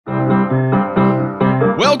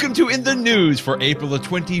Welcome to In the News for April the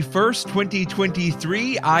 21st,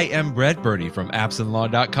 2023. I am Brett Birdie from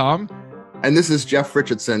appsandlaw.com. And this is Jeff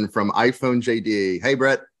Richardson from iPhone JD. Hey,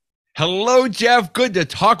 Brett. Hello, Jeff. Good to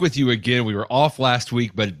talk with you again. We were off last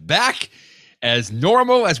week, but back as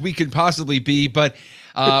normal as we could possibly be. But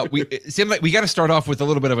it seemed like we got to start off with a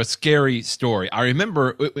little bit of a scary story. I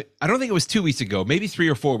remember, I don't think it was 2 weeks ago, maybe 3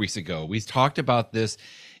 or 4 weeks ago, we talked about this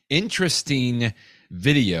interesting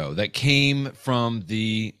video that came from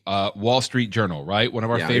the Wall Street Journal, right? One of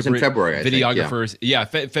our favorite February,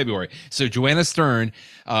 videographers. February. So Joanna Stern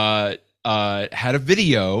had a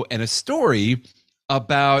video and a story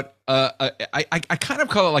about I kind of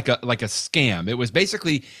call it like a scam. It was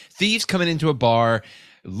basically thieves coming into a bar,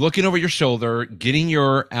 looking over your shoulder, getting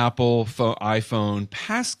your iPhone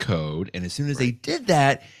passcode, and as soon as they did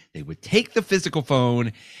that, they would take the physical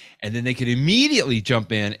phone, and then they could immediately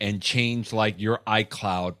jump in and change like your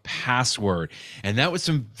iCloud password. And that was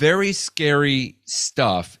some very scary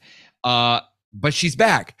stuff. But she's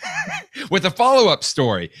back with a follow-up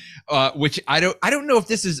story, which I don't know if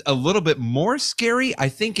this is a little bit more scary. I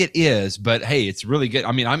think it is, but hey, it's really good.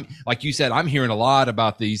 I mean, I'm like you said, I'm hearing a lot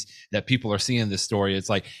about these, that people are seeing this story. It's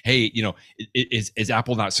like, hey, you know, is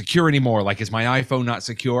Apple not secure anymore? Like, is my iPhone not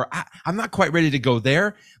secure? I'm not quite ready to go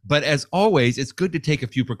there, but as always, it's good to take a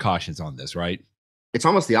few precautions on this, right? It's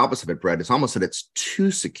almost the opposite of it, Brett. It's almost that it's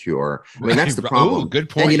too secure. I mean, that's the problem. Oh, good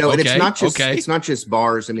point. And, you know, and it's not just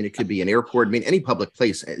bars. I mean, it could be an airport. I mean, any public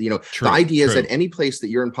place. You know, the idea is that any place that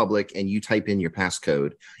you're in public and you type in your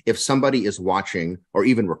passcode, if somebody is watching or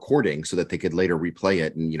even recording so that they could later replay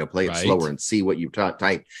it and, you know, play it slower and see what you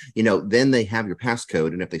typed, you know, then they have your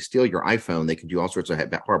passcode. And if they steal your iPhone, they can do all sorts of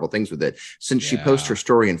horrible things with it. Since she posted her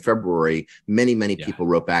story in February, many people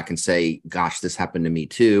wrote back and say, gosh, this happened to me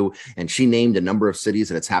too. And she named a number of cities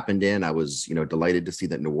that it's happened in. I was, you know, delighted to see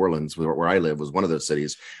that New Orleans, where I live, was one of those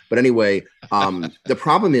cities. But anyway, the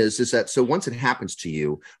problem is that so once it happens to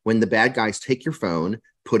you, when the bad guys take your phone,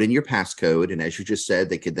 put in your passcode, and as you just said,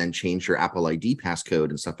 they could then change your Apple ID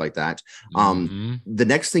passcode and stuff like that. The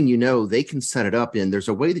next thing you know, they can set it up there's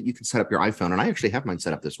a way that you can set up your iPhone, and I actually have mine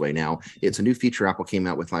set up this way now. It's a new feature Apple came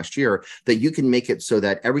out with last year, that you can make it so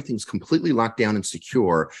that everything's completely locked down and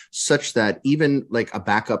secure, such that even like a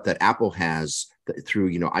backup that Apple has through,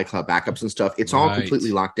 you know, iCloud backups and stuff, it's all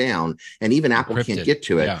completely locked down, and even Apple can't get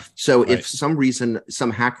to it. So if some reason some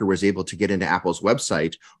hacker was able to get into Apple's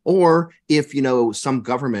website, or if, you know, some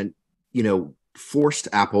government, you know, forced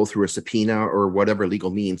Apple through a subpoena or whatever legal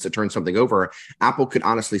means to turn something over, Apple could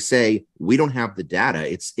honestly say, we don't have the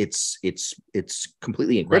data. It's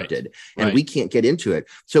completely encrypted and we can't get into it.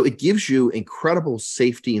 So it gives you incredible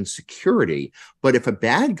safety and security. But if a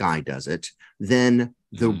bad guy does it, then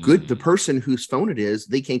the person whose phone it is,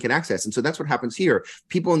 they can't get access. And so that's what happens here.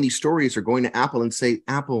 People in these stories are going to Apple and say,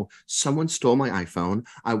 Apple, someone stole my iPhone.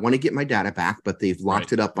 I want to get my data back, but they've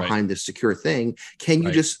locked it up behind this secure thing. Can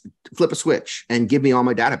you just flip a switch and give me all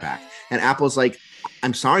my data back? And Apple's like,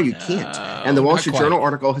 I'm sorry, you can't. And the Wall Street Journal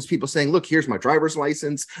article has people saying, look, here's my driver's lice.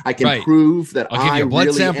 I can prove that I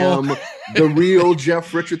really am the real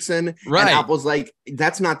Jeff Richardson. And Apple's like,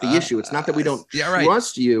 that's not the issue. It's not that we don't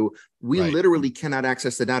trust you. We literally cannot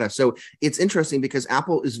access the data. So it's interesting because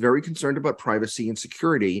Apple is very concerned about privacy and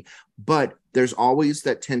security, but there's always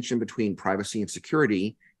that tension between privacy and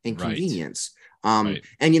security and convenience. And,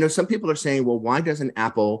 you know, some people are saying, well, why doesn't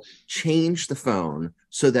Apple change the phone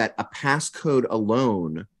so that a passcode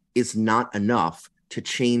alone is not enough to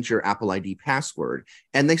change your Apple ID password?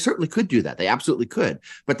 And they certainly could do that. They absolutely could.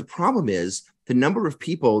 But the problem is the number of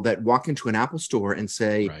people that walk into an Apple store and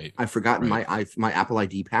say, I've forgotten my Apple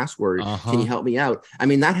ID password. Can you help me out? I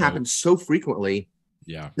mean, that happens so frequently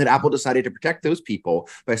that Apple decided to protect those people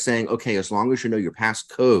by saying, okay, as long as you know your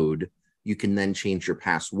passcode, you can then change your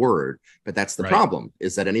password. But that's the problem,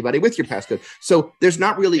 is that anybody with your passcode. So there's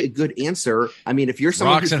not really a good answer. I mean, if you're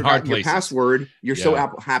someone who's forgotten your password, you're so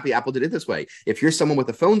happy Apple did it this way. If you're someone with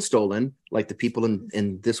a phone stolen, like the people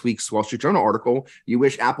in this week's Wall Street Journal article, you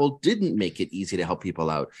wish Apple didn't make it easy to help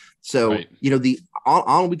people out. So, you know,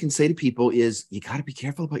 all we can say to people is you got to be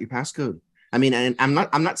careful about your passcode. I mean, and I'm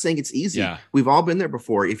not saying it's easy. We've all been there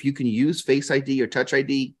before. If you can use Face ID or Touch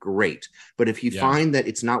ID, great. But if you find that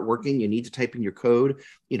it's not working, you need to type in your code,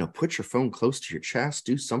 you know, put your phone close to your chest,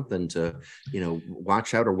 do something to, you know,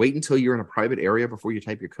 watch out, or wait until you're in a private area before you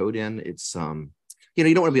type your code in. It's, you know,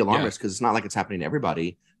 you don't want to be alarmist because it's not like it's happening to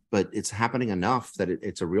everybody, but it's happening enough that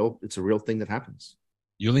it's a real thing that happens.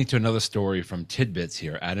 You link to another story from TidBITS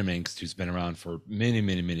here, Adam Engst, who's been around for many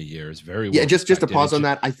years. Very well. Just to pause on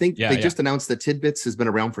that, I think they just announced that TidBITS has been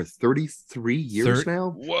around for 33 years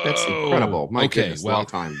now. Whoa. That's incredible. My goodness, long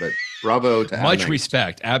time. But Bravo to Adam Much Engst.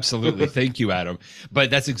 respect. Absolutely. Thank you, Adam. But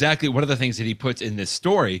that's exactly one of the things that he puts in this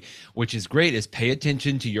story, which is great, is pay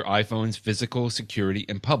attention to your iPhone's physical security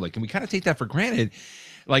in public. And we kind of take that for granted.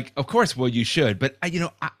 Like, of course, well, you should. But, I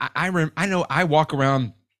know I walk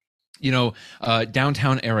around,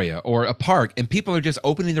 downtown area or a park, and people are just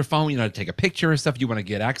opening their phone, to take a picture or stuff. You want to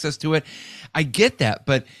get access to it. I get that.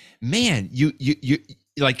 But, man, you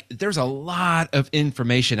like, there's a lot of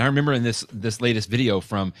information. I remember in this latest video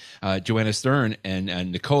from Joanna Stern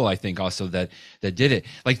and Nicole, I think also that did it.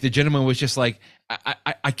 Like, the gentleman was just like,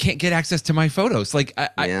 I can't get access to my photos. Like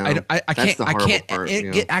I can't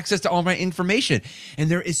get access to all my information.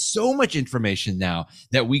 And there is so much information now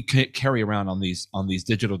that we carry around on these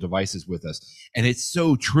digital devices with us. And it's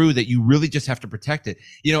so true that you really just have to protect it.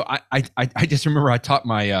 I just remember I taught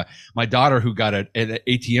my my daughter, who got an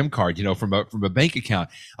ATM card, from a bank account.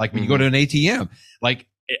 Like, when you go to an ATM, like,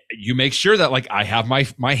 you make sure that, like, I have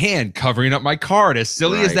my hand covering up my card. As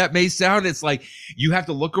silly as that may sound, it's like, you have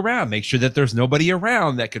to look around, make sure that there's nobody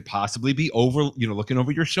around that could possibly be looking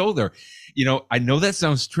over your shoulder. I know that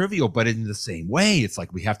sounds trivial, but in the same way, it's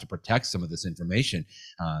like, we have to protect some of this information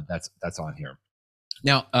that's on here.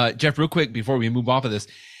 Now, Jeff, real quick before we move off of this,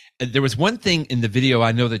 there was one thing in the video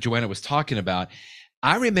I know that Joanna was talking about.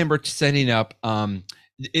 I remember setting up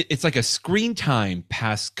it's like a screen time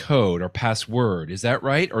passcode or password. Is that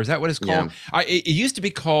right? Or is that what it's called? Yeah. It used to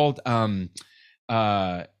be called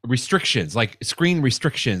restrictions, like screen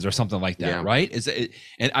restrictions or something like that, right? Is it?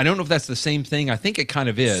 And I don't know if that's the same thing. I think it kind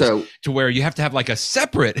of is, to where you have to have like a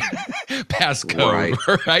separate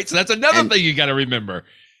passcode, right? So that's another thing you got to remember.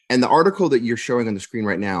 And the article that you're showing on the screen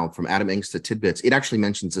right now from Adam Engst to TidBITS, it actually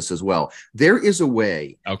mentions this as well. There is a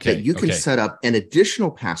way that you can set up an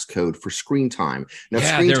additional passcode for screen time. Now,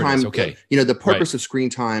 screen time, the purpose of screen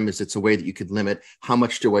time is it's a way that you could limit how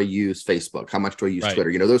much do I use Facebook, how much do I use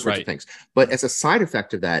Twitter, those sorts of things. But as a side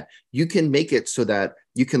effect of that, you can make it so that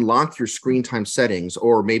you can lock your screen time settings,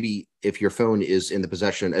 or maybe if your phone is in the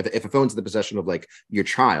possession, if a phone's in the possession of like your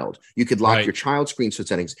child, you could lock your child's screen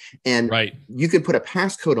settings, and you could put a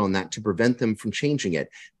passcode on that to prevent them from changing it.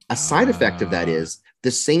 A side effect of that is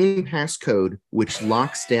the same passcode, which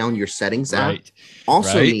locks down your settings app,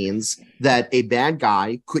 also means that a bad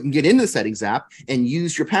guy couldn't get into the settings app and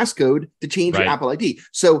use your passcode to change your Apple ID.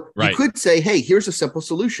 So you could say, hey, here's a simple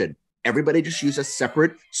solution. Everybody just use a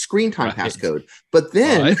separate screen time passcode. But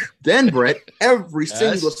then Brett, every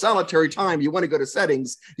single solitary time you want to go to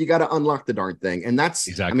settings, you got to unlock the darn thing. And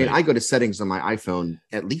that's, I mean, I go to settings on my iPhone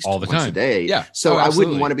at least once a day. Yeah. So I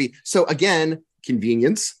wouldn't want to be. So again,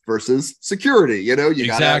 convenience versus security. You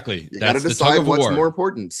got to decide what's more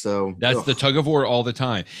important. So that's the tug of war all the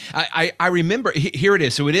time. I remember, here it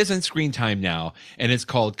is. So it is in screen time now, and it's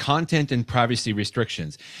called content and privacy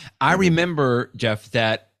restrictions. I remember, Jeff,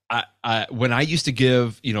 that when I used to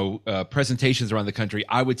give, presentations around the country,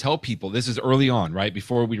 I would tell people, this is early on, right?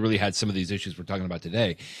 Before we really had some of these issues we're talking about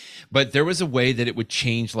today, but there was a way that it would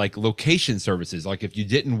change, like location services. Like if you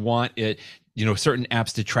didn't want it, certain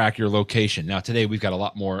apps to track your location. Now today we've got a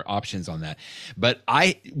lot more options on that, but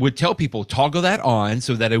I would tell people toggle that on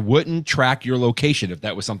so that it wouldn't track your location if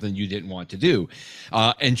that was something you didn't want to do.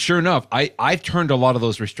 And sure enough, I've turned a lot of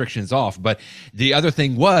those restrictions off. But the other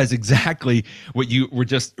thing was exactly what you were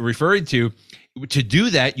just referring to. To do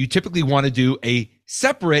that, you typically want to do a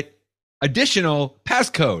separate additional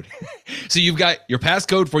passcode. So you've got your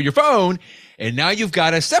passcode for your phone, and now you've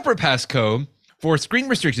got a separate passcode for screen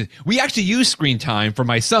restrictions. We actually use screen time for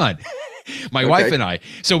my son, my wife and I.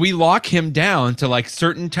 So we lock him down to like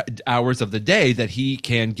certain hours of the day that he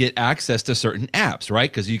can get access to certain apps, right?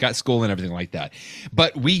 Because you got school and everything like that.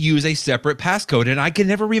 But we use a separate passcode, and I can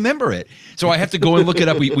never remember it. So I have to go and look it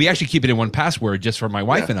up. We actually keep it in one password just for my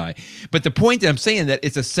wife and I. But the point that I'm saying that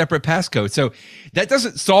it's a separate passcode. So that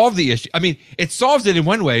doesn't solve the issue. I mean, it solves it in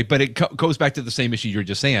one way, but it goes back to the same issue you're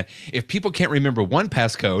just saying. If people can't remember one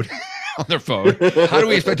passcode on their phone, how do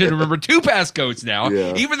we expect them to remember two passcodes now?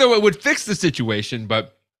 Even though it would fix the situation,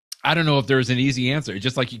 but I don't know if there's an easy answer.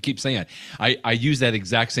 Just like you keep saying, I use that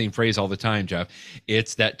exact same phrase all the time, Jeff.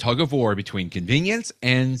 It's that tug of war between convenience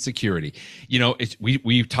and security.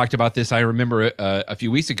 We talked about this. I remember a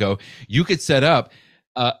few weeks ago. You could set up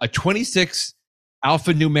a 26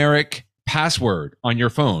 alphanumeric password on your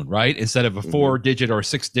phone, right? Instead of a 4-digit or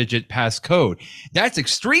 6-digit passcode. That's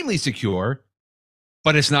extremely secure,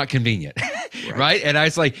 but it's not convenient, right? And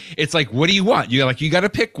it's like, what do you want? You got to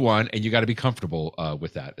pick one, and you got to be comfortable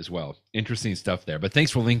with that as well. Interesting stuff there. But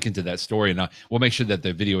thanks for linking to that story, and we'll make sure that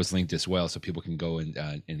the video is linked as well, so people can go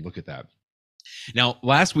and look at that. Now,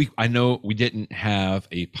 last week, I know we didn't have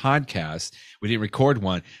a podcast. We didn't record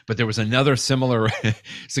one, but there was another similar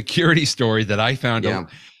security story that I found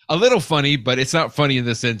a little funny, but it's not funny in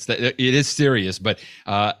the sense that it is serious. But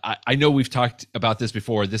I know we've talked about this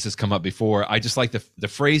before. This has come up before. I just like the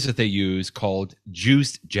phrase that they use called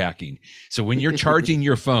juice jacking. So when you're charging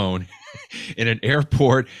your phone in an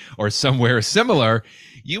airport or somewhere similar,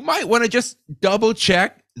 you might want to just double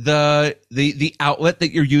check the outlet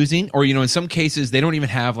that you're using, or in some cases they don't even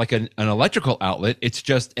have like an electrical outlet. It's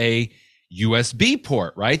just a USB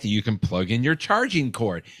port, right, that you can plug in your charging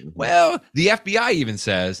cord. Well, the FBI even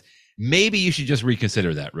says maybe you should just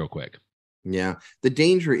reconsider that real quick. Yeah. The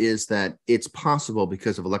danger is that it's possible,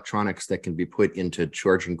 because of electronics that can be put into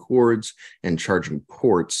charging cords and charging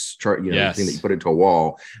ports, thing that you put into a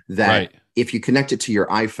wall, that if you connect it to your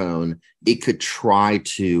iPhone, it could try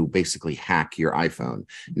to basically hack your iPhone.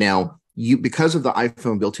 Now, because of the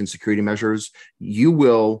iPhone built-in security measures, you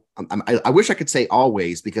will, I wish I could say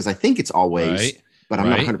always, because I think it's always, but I'm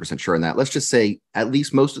not 100% sure on that. Let's just say at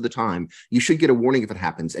least most of the time, you should get a warning if it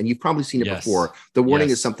happens. And you've probably seen it before. The warning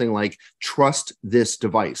is something like, trust this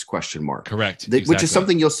device, ? Correct. Which is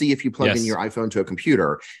something you'll see if you plug in your iPhone to a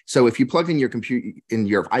computer. So if you plug in your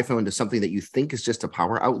iPhone to something that you think is just a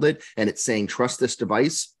power outlet, and it's saying, trust this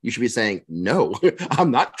device, you should be saying, no,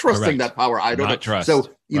 I'm not trusting that power. I don't trust. So,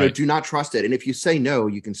 do not trust it. And if you say no,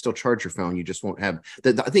 you can still charge your phone. You just won't have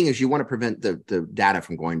the thing is, you want to prevent the data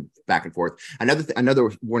from going back and forth.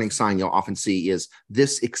 Another warning sign you'll often see is,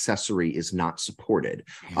 this accessory is not supported.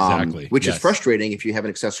 Exactly. Which is frustrating if you have an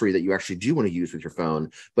accessory that you actually do want to use with your phone.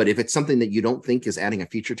 But if it's something that you don't think is adding a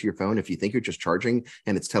feature to your phone, if you think you're just charging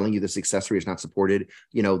and it's telling you this accessory is not supported,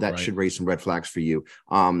 that should raise some red flags for you.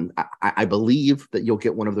 I believe that you'll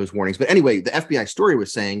get one of those warnings. But anyway, the FBI story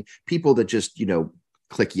was saying people that just,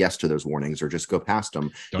 click yes to those warnings or just go past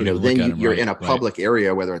them, then you're in a public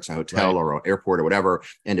area, whether it's a hotel or an airport or whatever.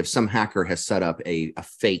 And if some hacker has set up a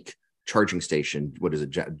fake charging station, what is it,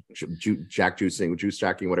 juice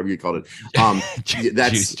jacking, whatever you call it,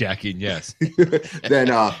 that's juice jacking, yes. then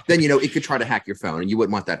it could try to hack your phone, and you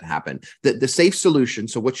wouldn't want that to happen. The safe solution,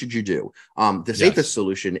 so what should you do? The safest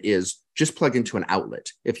solution is just plug into an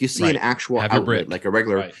outlet. If you see an actual outlet, like a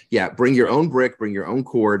regular, bring your own brick, bring your own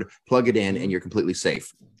cord, plug it in, and you're completely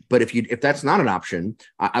safe. But if that's not an option,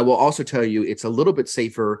 I will also tell you it's a little bit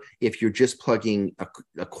safer if you're just plugging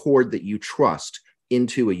a cord that you trust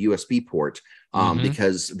into a USB port,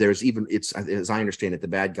 because there's it's, as I understand it, the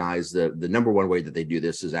bad guys, the number one way that they do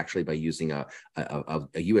this is actually by using a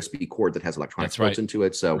USB cord that has electronics built into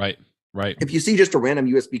it. So if you see just a random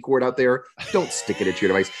USB cord out there, don't stick it into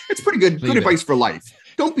your device. It's pretty good advice for life.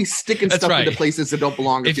 Don't be sticking stuff into places that don't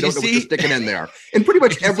belong if you don't know what you're sticking in there. In pretty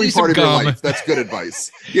much every part of your life, that's good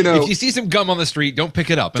advice. If you see some gum on the street, don't pick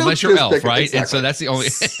it up unless you're Elf, right? Exactly. And so that's the only.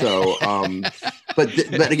 So, but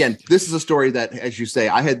again, this is a story that, as you say,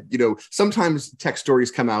 I had, sometimes tech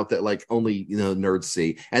stories come out that like only nerds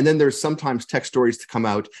see, and then there's sometimes tech stories to come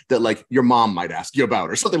out that like your mom might ask you about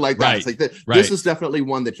or something like that. It's like this is definitely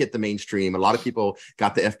one that hit the mainstream. A lot of people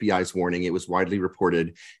got the FBI's warning. It was widely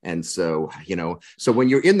reported, and so so when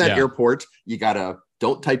you're in that airport, you gotta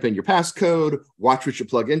don't type in your passcode, watch what you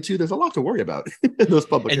plug into. There's a lot to worry about in those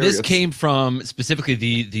public areas. And this came from specifically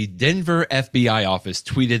the Denver FBI office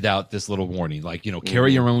tweeted out this little warning, like,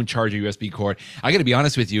 carry your own charger USB cord. I got to be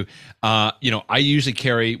honest with you. I usually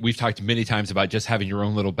carry, we've talked many times about just having your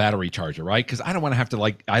own little battery charger, right? Because I don't want to have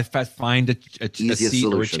to I find a seat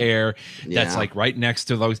solution or a chair that's like right next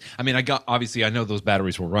to those. I mean, obviously I know those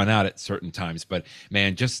batteries will run out at certain times, but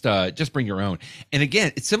man, just bring your own. And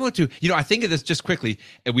again, it's similar to, I think of this just quickly.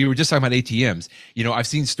 And we were just talking about ATMs. I've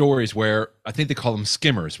seen stories where I think they call them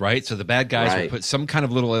skimmers, right? So the bad guys would put some kind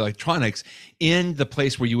of little electronics in the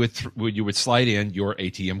place where you would slide in your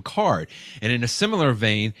ATM card. And in a similar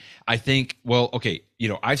vein, I think,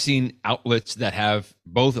 I've seen outlets that have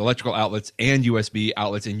both electrical outlets and USB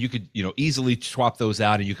outlets, and you could, easily swap those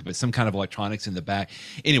out, and you could put some kind of electronics in the back.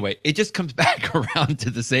 Anyway, it just comes back around to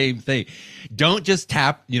the same thing. Don't just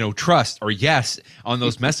tap, trust or yes on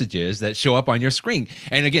those messages that show up on your screen.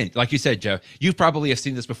 And again, like you said, Jeff, you probably have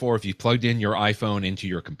seen this before if you plugged in your iPhone into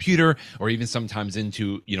your computer, or even sometimes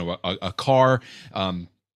into, a car,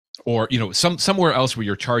 or somewhere else where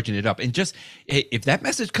you're charging it up. And just, hey, if that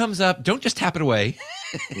message comes up, don't just tap it away.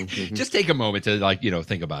 Just take a moment to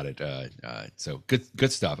think about it. So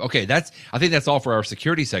good stuff. Okay, I think that's all for our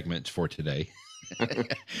security segment for today.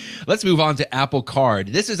 Let's move on to Apple Card.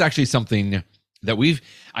 This is actually something that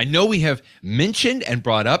I know we have mentioned and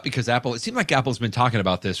brought up because it seemed like Apple's been talking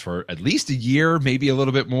about this for at least a year, maybe a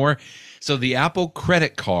little bit more. So the Apple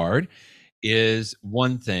credit card is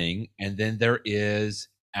one thing, and then there is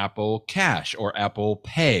Apple Cash or Apple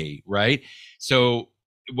Pay, right? So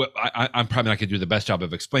I'm probably not going to do the best job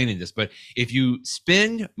of explaining this, but if you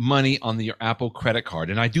spend money on your Apple credit card,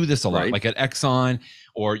 and I do this a lot, like at Exxon,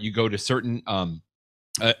 or you go to certain,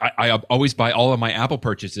 I always buy all of my Apple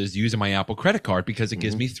purchases using my Apple credit card because it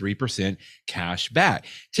gives me 3% cash back.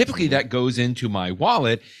 Typically, that goes into my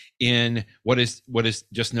wallet in what is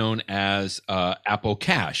just known as Apple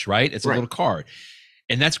Cash, right? It's a little card.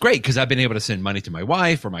 And that's great because I've been able to send money to my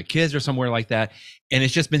wife or my kids or somewhere like that. And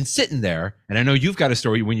it's just been sitting there. And I know you've got a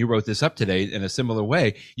story when you wrote this up today in a similar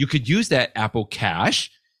way. You could use that Apple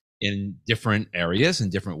Cash in different areas in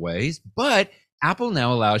different ways, but Apple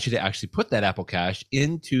now allows you to actually put that Apple Cash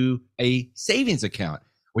into a savings account,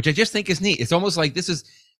 which I just think is neat. It's almost like this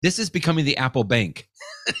is becoming the Apple Bank.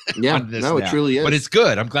 Yeah, no, it truly is. But it's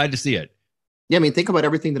good. I'm glad to see it. Yeah, I mean, think about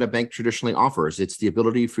everything that a bank traditionally offers. It's the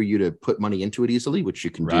ability for you to put money into it easily, which you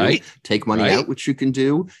can do. Take money out, which you can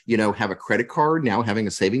do. You know, have a credit card, now having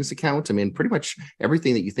a savings account. I mean, pretty much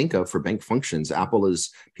everything that you think of for bank functions. Apple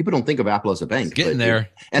is, people don't think of Apple as a bank. It's getting there.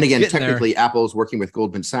 And again, technically, Apple is working with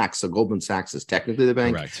Goldman Sachs. So Goldman Sachs is technically the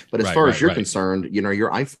bank. Correct. But as far as you're concerned, you know,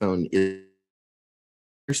 your iPhone is,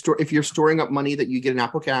 if you're storing up money that you get in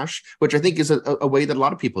Apple Cash, which I think is a way that a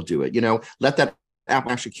lot of people do it, you know, let that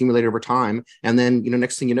Apple Cash accumulate over time. And then, you know,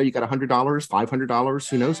 next thing you know, you got $100, $500,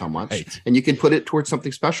 who knows how much, and you can put it towards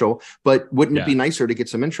something special. But wouldn't it be nicer to get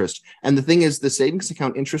some interest? And the thing is, the savings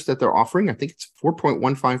account interest that they're offering, I think it's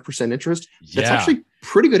 4.15% interest. That's actually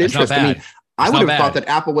pretty good interest. I mean, I would have thought that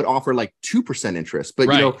Apple would offer like 2% interest, but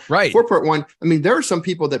you know, 4.1. I mean, there are some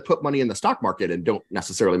people that put money in the stock market and don't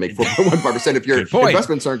necessarily make 4.15% if your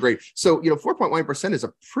investments aren't great. So, you know, 4.1% is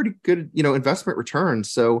a pretty good, you know, investment return.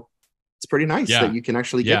 So it's pretty nice that you can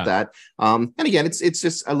actually get that. And again, it's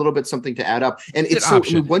just a little bit something to add up. And it's so,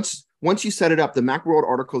 I mean, once you set it up, the Macworld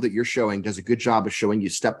article that you're showing does a good job of showing you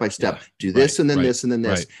step by step, do this and then this and then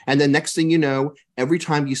this. And then next thing you know, every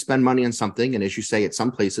time you spend money on something, and as you say, at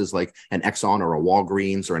some places like an Exxon or a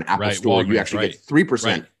Walgreens or an Apple store, you actually get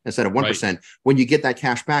 3% instead of 1%. When you get that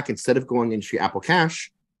cash back, instead of going into your Apple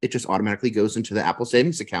Cash, it just automatically goes into the Apple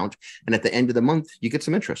savings account. And at the end of the month, you get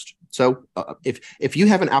some interest. So if you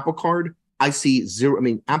have an Apple card, I see zero. I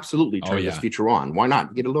mean, absolutely turn this feature on. Why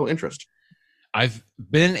not get a little interest? I've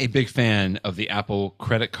been a big fan of the Apple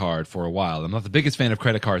credit card for a while. I'm not the biggest fan of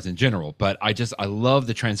credit cards in general, but I love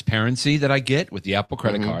the transparency that I get with the Apple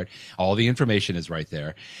credit card. All the information is right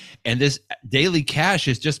there. And this daily cash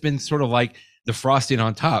has just been sort of like the frosting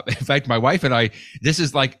on top. In fact, my wife and I, this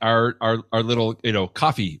is like our little, you know,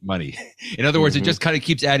 coffee money. In other words, it just kind of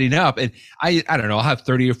keeps adding up. And I don't know, I'll have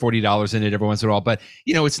 $30 or $40 in it every once in a while, but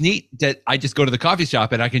you know, it's neat that I just go to the coffee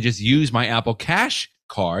shop and I can just use my Apple Cash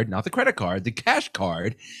card, not the credit card, the cash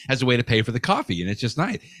card as a way to pay for the coffee. And it's just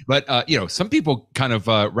nice. But, you know, some people kind of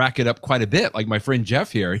rack it up quite a bit, like my friend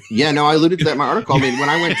Jeff here. Yeah, no, I alluded to that in my article. I mean, when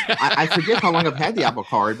I went, I forget how long I've had the Apple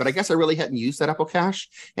card, but I guess I really hadn't used that Apple Cash.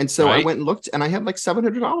 And so I went and looked and I had like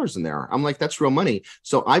 $700 in there. I'm like, that's real money.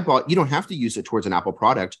 So I bought, you don't have to use it towards an Apple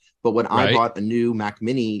product. But when I bought a new Mac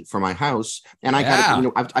Mini for my house, and I got, you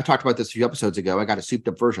know, I talked about this a few episodes ago, I got a souped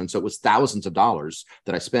up version. So it was thousands of dollars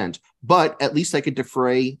that I spent, but at least I could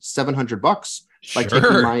defray $700 by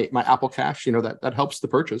taking my Apple Cash. You know, that helps the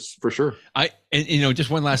purchase for sure. And you know, just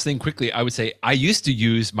one last thing quickly, I would say I used to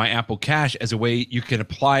use my Apple Cash as a way you can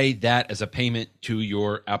apply that as a payment to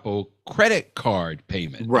your Apple credit card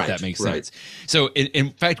payment, if that makes sense. So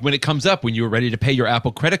in fact, when it comes up, when you're ready to pay your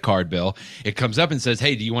Apple credit card bill, it comes up and says,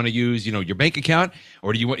 hey, do you want to use, you know, your bank account,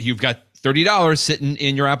 or you've got $30 sitting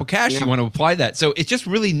in your Apple Cash, you want to apply that. So it's just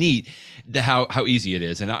really neat how easy it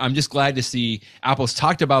is. And I'm just glad to see Apple's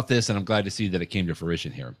talked about this, and I'm glad to see that it came to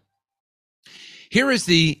fruition here. Here is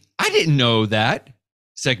the I didn't know that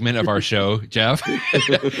segment of our show, Jeff.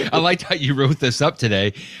 I liked how you wrote this up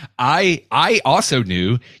today. I also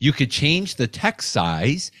knew you could change the text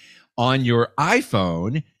size on your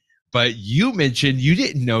iPhone, but you mentioned you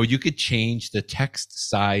didn't know you could change the text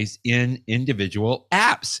size in individual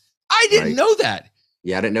apps. I didn't know that.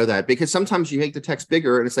 Yeah, I didn't know that, because sometimes you make the text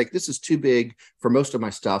bigger and it's like, this is too big for most of my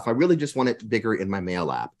stuff. I really just want it bigger in my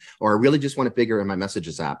mail app, or I really just want it bigger in my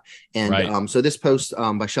messages app. And so this post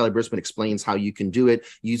by Shelly Brisbin explains how you can do it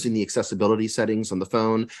using the accessibility settings on the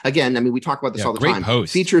phone. Again, I mean, we talk about this all the time.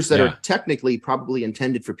 Features that are technically probably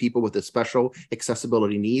intended for people with a special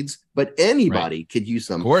accessibility needs, but anybody could use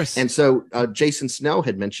them. Of course. And so Jason Snell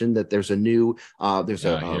had mentioned that there's a new, a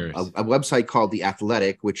website called The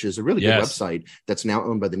Athletic, which is a really good website that's now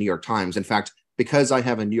owned by the New York Times. In fact, because I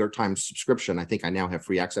have a New York Times subscription, I think I now have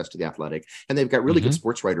free access to The Athletic, and they've got really good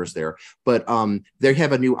sports writers there. But they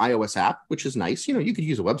have a new iOS app, which is nice. You know, you could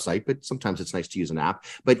use a website, but sometimes it's nice to use an app.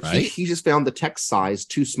 But he just found the text size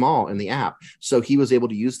too small in the app. So he was able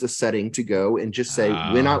to use the setting to go and just say,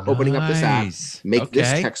 when I'm opening up this app, make this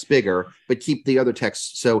text bigger, but keep the other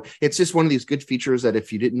text. So it's just one of these good features that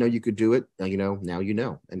if you didn't know you could do it, you know, now you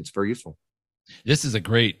know, and it's very useful. This is a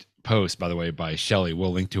great post, by the way, by Shelly.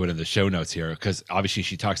 We'll link to it in the show notes here, because obviously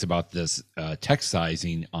she talks about this text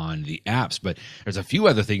sizing on the apps, but there's a few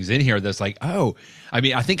other things in here that's like, oh, I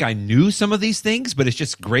mean, I think I knew some of these things, but it's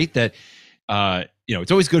just great that, you know,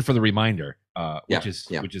 it's always good for the reminder, which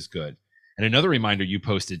is good. And another reminder you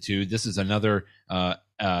posted too, this is another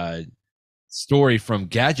story from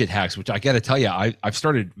Gadget Hacks, which I got to tell you, I've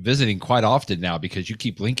started visiting quite often now because you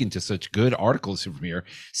keep linking to such good articles from here.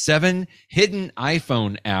 7 hidden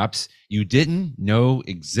iPhone apps you didn't know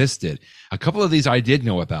existed. A couple of these I did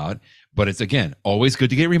know about, but it's, again, always good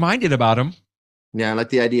to get reminded about them. Yeah, I like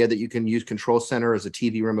the idea that you can use Control Center as a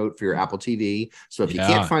TV remote for your Apple TV. So if you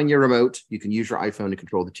can't find your remote, you can use your iPhone to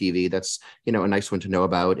control the TV. That's, you know, a nice one to know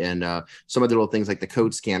about. And some of the little things like the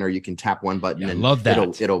code scanner, you can tap one button and love that.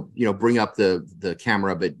 It'll you know, bring up the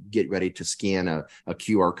camera, but get ready to scan a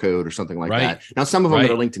QR code or something like that. Now, some of them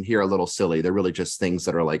that are linked in here are a little silly. They're really just things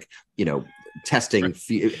that are like, you know, testing.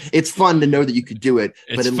 It's fun to know that you could do it,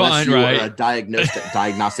 but unless you're a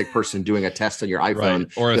diagnostic person doing a test on your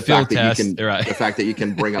iPhone, or a field test, the fact that you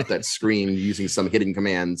can bring up that screen using some hidden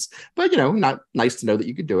commands, but you know, not nice to know that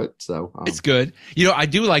you could do it. So it's good. You know, I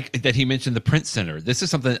do like that he mentioned the print center. This is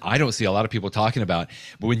something I don't see a lot of people talking about,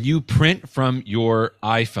 but when you print from your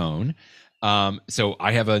iPhone, so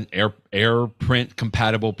I have an AirPrint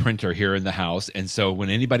compatible printer here in the house. And so when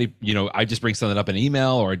anybody, you know, I just bring something up, an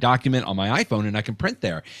email or a document on my iPhone, and I can print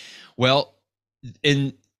there. Well,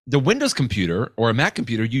 in the Windows computer or a Mac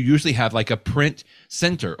computer, you usually have like a print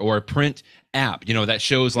center or a print app, you know, that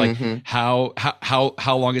shows like how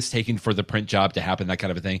long it's taking for the print job to happen, that kind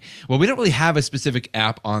of a thing. Well, we don't really have a specific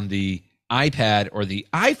app on the iPad or the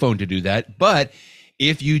iPhone to do that, but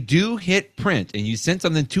if you do hit print and you send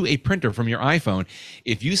something to a printer from your iPhone,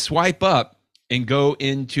 if you swipe up and go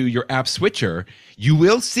into your app switcher, you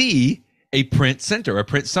will see a print center, a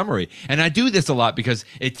print summary. And I do this a lot because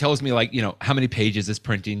it tells me, like, you know, how many pages is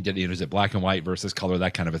printing, you know, is it black and white versus color,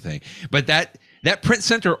 that kind of a thing. But that print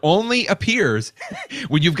center only appears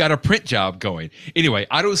when you've got a print job going. Anyway,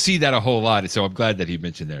 I don't see that a whole lot, so I'm glad that he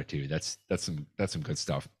mentioned there too. That's some good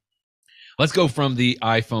stuff. Let's go from the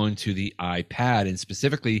iPhone to the iPad, and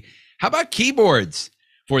specifically, how about keyboards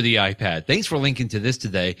for the iPad? Thanks for linking to this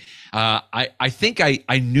today. I think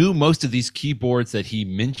I knew most of these keyboards that he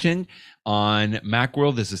mentioned on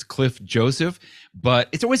Macworld. This is Cliff Joseph, but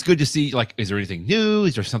it's always good to see, like, is there anything new?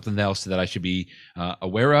 Is there something else that I should be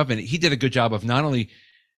aware of? And he did a good job of not only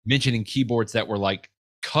mentioning keyboards that were like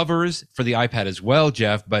covers for the iPad as well,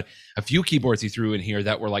 Jeff, but a few keyboards he threw in here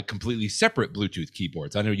that were like completely separate Bluetooth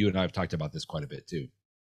keyboards. I know you and I have talked about this quite a bit too.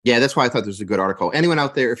 Yeah, that's why I thought this was a good article. Anyone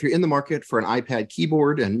out there, if you're in the market for an iPad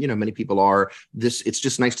keyboard, and you know many people are, it's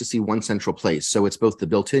just nice to see one central place. So it's both the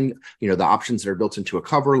built-in, you know, the options that are built into a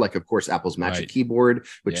cover, like of course Apple's Magic Keyboard,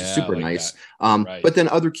 which is super nice. But then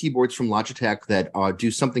other keyboards from Logitech that do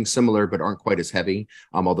something similar but aren't quite as heavy.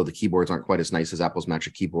 Although the keyboards aren't quite as nice as Apple's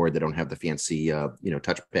Magic Keyboard, they don't have the fancy, you know,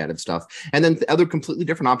 touchpad and stuff. And then other completely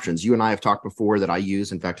different options. You and I have talked before that I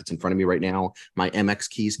use. In fact, it's in front of me right now. My MX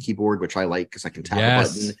Keys keyboard, which I like because I can tap a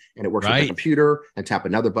button and it works with my computer, and tap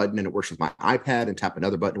another button and it works with my iPad, and tap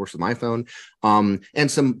another button, it works with my phone. And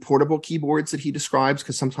some portable keyboards that he describes,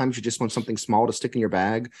 because sometimes you just want something small to stick in your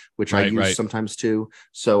bag, which I use sometimes too.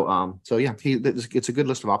 So yeah, it's a good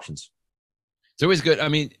list of options. It's always good. I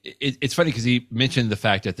mean, it's funny because he mentioned the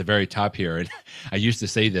fact at the very top here, and I used to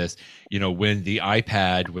say this, you know, when the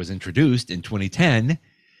iPad was introduced in 2010,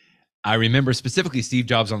 I remember specifically Steve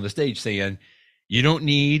Jobs on the stage saying, you don't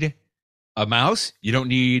need a mouse, you don't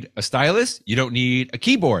need a stylus, you don't need a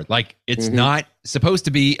keyboard. Like, it's not supposed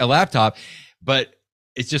to be a laptop, but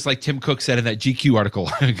it's just like Tim Cook said in that GQ article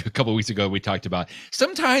a couple of weeks ago we talked about.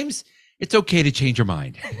 Sometimes it's okay to change your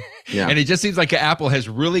mind. And it just seems like Apple has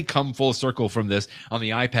really come full circle from this on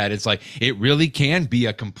the iPad. It's like, it really can be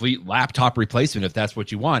a complete laptop replacement if that's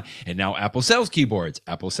what you want. And now Apple sells keyboards.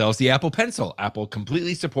 Apple sells the Apple Pencil. Apple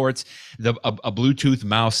completely supports a Bluetooth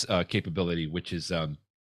mouse capability, which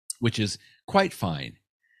is quite fine.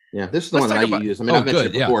 Yeah, this is the one that I use. I mean, I've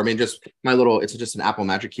mentioned it before. I mean, just my little, it's just an Apple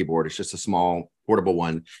Magic Keyboard. It's just a small portable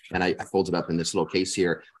one, and I fold it up in this little case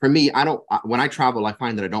here. For me, when I travel, I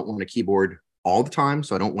find that I don't want a keyboard all the time,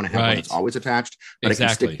 so I don't want to have one that's always attached, but I can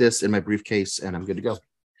stick this in my briefcase and I'm good to go.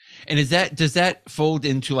 And does that fold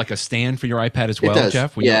into like a stand for your iPad as well, It does.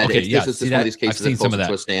 Jeff? Yeah, Okay, this is one of these cases that folds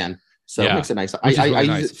into a stand. So it makes it nice.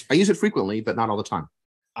 I use it frequently, but not all the time.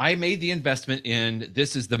 I made the investment in,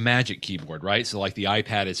 this is the Magic keyboard, right? So like the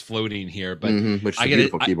iPad is floating here, but which is a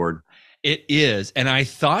beautiful keyboard. It is. And I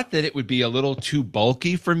thought that it would be a little too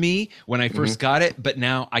bulky for me when I first got it, but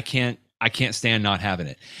now I can't stand not having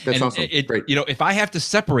it. That's awesome. Great. You know, if I have to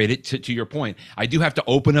separate it, to your point, I do have to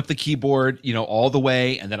open up the keyboard, you know, all the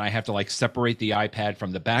way, and then I have to like separate the iPad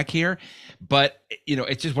from the back here. But, you know,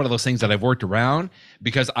 it's just one of those things that I've worked around,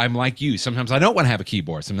 because I'm like you. Sometimes I don't want to have a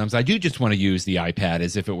keyboard. Sometimes I do just want to use the iPad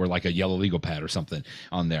as if it were like a yellow legal pad or something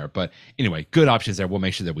on there. But anyway, good options there. We'll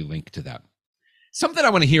make sure that we link to that. Something I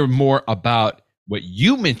want to hear more about, what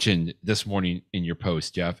you mentioned this morning in your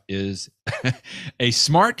post, Jeff, is a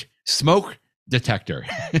smart smoke detector.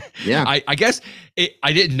 Yeah. I guess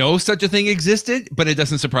I didn't know such a thing existed, but it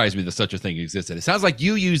doesn't surprise me that such a thing existed. It sounds like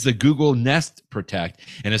you use the Google Nest Protect,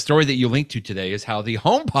 and a story that you linked to today is how the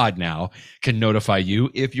HomePod now can notify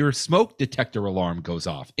you if your smoke detector alarm goes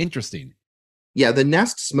off. Interesting. Yeah, the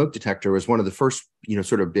Nest smoke detector was one of the first, you know,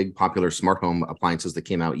 sort of big popular smart home appliances that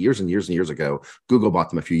came out years and years and years ago. Google bought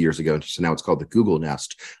them a few years ago, so now it's called the Google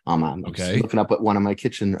Nest. I'm looking up at one in my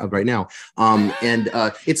kitchen right now, and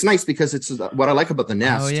it's nice because it's what I like about the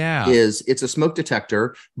Nest is it's a smoke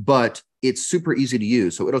detector, but it's super easy to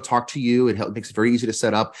use. So it'll talk to you. It makes it very easy to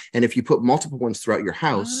set up. And if you put multiple ones throughout your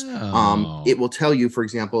house, it will tell you, for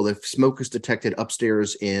example, if smoke is detected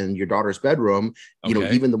upstairs in your daughter's bedroom, you know,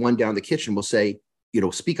 even the one down the kitchen will say, you know,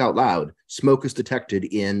 speak out loud, smoke is detected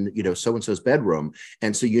in, you know, so-and-so's bedroom.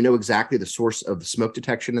 And so you know exactly the source of the smoke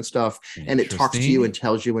detection and stuff. And it talks to you and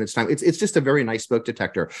tells you when it's time. It's just a very nice smoke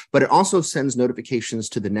detector, but it also sends notifications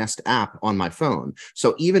to the Nest app on my phone.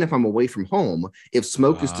 So even if I'm away from home, if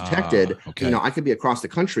smoke is detected, you know, I could be across the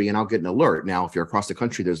country and I'll get an alert. Now, if you're across the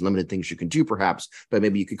country, there's limited things you can do perhaps, but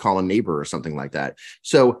maybe you could call a neighbor or something like that.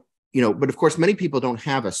 So, you know, but of course, many people don't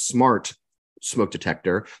have a smart smoke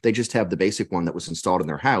detector. They just have the basic one that was installed in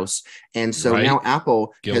their house. And so now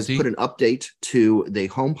Apple has put an update to the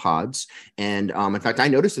HomePods. And in fact, I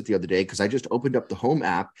noticed it the other day because I just opened up the Home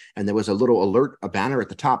app and there was a little alert, a banner at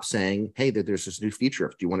the top saying, hey, there's this new feature.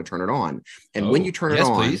 Do you want to turn it on? And when you turn it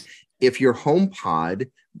on, if your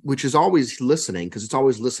HomePod, which is always listening, because it's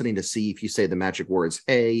always listening to see if you say the magic words,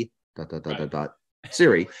 hey, ...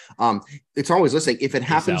 Siri, it's always listening. If it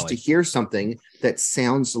happens to hear something that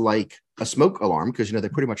sounds like a smoke alarm, because, you know, they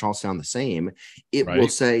pretty much all sound the same, it will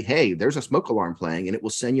say, hey, there's a smoke alarm playing, and it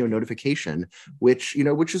will send you a notification, which, you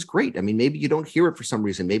know, which is great. I mean, maybe you don't hear it for some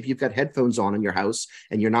reason. Maybe you've got headphones on in your house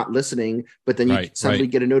and you're not listening, but then you suddenly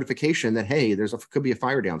get a notification that, hey, could be a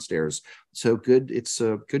fire downstairs. So good. It's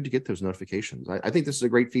good to get those notifications. I think this is a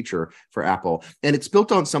great feature for Apple, and it's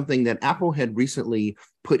built on something that Apple had recently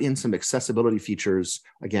put in some accessibility features.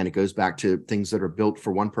 Again, it goes back to things that are built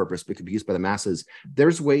for one purpose but could be used by the masses.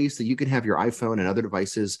 There's ways that you can have your iPhone and other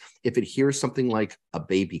devices, if it hears something like a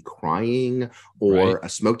baby crying or a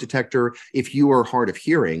smoke detector, if you are hard of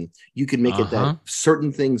hearing, you can make it that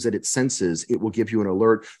certain things that it senses, it will give you an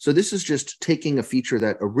alert. So this is just taking a feature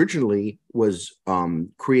that originally was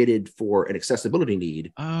created for an accessibility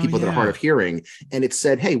need, people that are hard of hearing, and it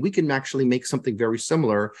said, hey, we can actually make something very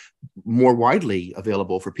similar, more widely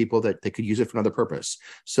available for people that they could use it for another purpose.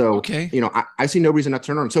 So, you know, I see no reason not to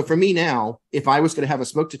turn it on. So for me now, if I was going to have a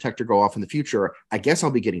smoke detector go off in the future, I guess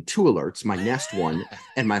I'll be getting two alerts, my Nest one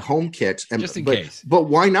and my Home Kit. And, just in case. But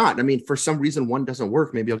why not? I mean, for some reason, one doesn't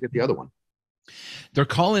work. Maybe I'll get the other one. They're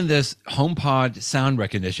calling this HomePod sound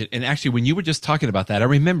recognition. And actually, when you were just talking about that, I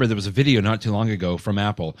remember there was a video not too long ago from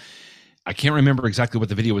Apple. I can't remember exactly what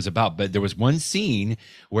the video was about, but there was one scene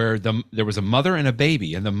where there was a mother and a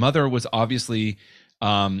baby, and the mother was obviously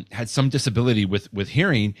had some disability with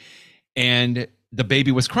hearing, and the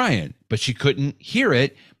baby was crying, but she couldn't hear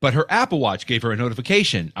it. But her Apple Watch gave her a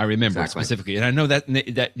notification. I remember specifically, and I know that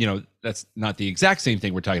you know that's not the exact same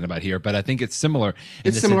thing we're talking about here, but I think it's similar.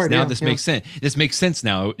 In the sense now this makes sense. This makes sense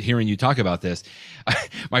now hearing you talk about this.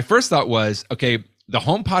 My first thought was, okay, the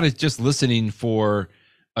HomePod is just listening for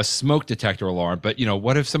a smoke detector alarm, but you know,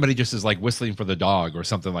 what if somebody just is like whistling for the dog or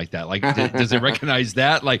something like that? Like, does it recognize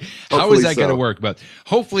that? Like, how is that going to work? But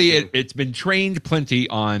hopefully it's been trained plenty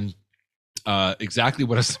on exactly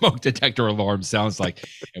what a smoke detector alarm sounds like,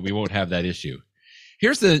 and we won't have that issue.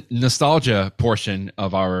 Here's the nostalgia portion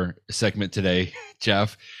of our segment today,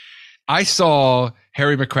 Jeff. I saw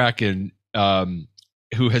Harry McCracken,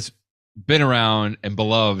 who has been around and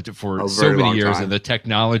beloved for so many years in the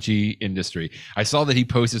technology industry. I saw that he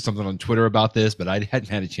posted something on Twitter about this, but I hadn't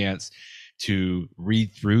had a chance to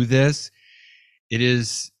read through this. It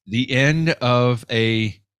is the end of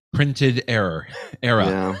a printed era.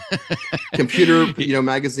 Yeah. Computer,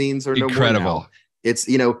 magazines are incredible. No more now. It's,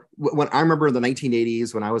 when I remember in the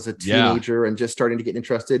 1980s, when I was a teenager and just starting to get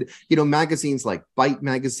interested, magazines like Byte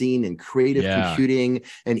magazine and Creative Computing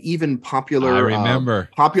and even popular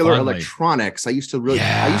electronics. I used to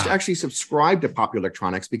actually subscribe to Popular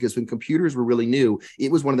Electronics because when computers were really new,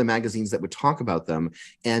 it was one of the magazines that would talk about them.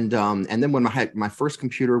 And then when my first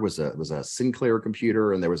computer was a Sinclair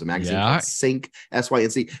computer, and there was a magazine called Sync,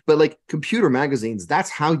 SYNC. But like computer magazines,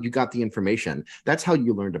 that's how you got the information. That's how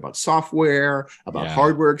you learned about software, about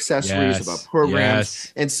hardware accessories, about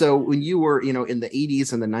programs. And so when you were, in the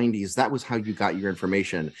 80s and the 90s, that was how you got your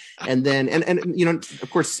information. And then, and of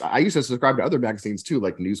course, I used to subscribe to other magazines too,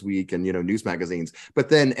 like Newsweek and, news magazines. But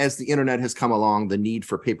then as the internet has come along, the need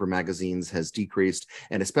for paper magazines has decreased.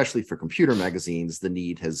 And especially for computer magazines, the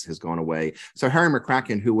need has gone away. So Harry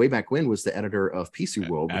McCracken, who way back when was the editor of PC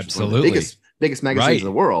World, which is one of the biggest magazines in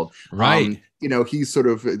the world. He's sort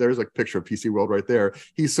of, there's a picture of PC World right there.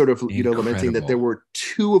 He's sort of, lamenting that there were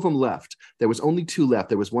two of them left. There was only two left.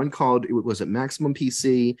 There was one called, was it Maximum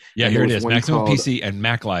PC? Yeah, here it is. Maximum PC and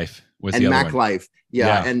Mac Life was the other one. Mac Life.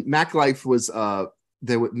 Yeah. And Mac Life was,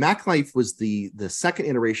 Mac Life was the second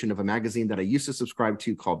iteration of a magazine that I used to subscribe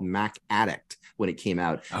to called Mac Addict when it came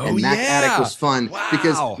out. And Mac Addict was fun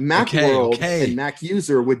because Macworld and Mac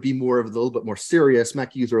User would be more of a little bit more serious.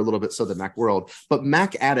 Mac User a little bit so than Macworld, but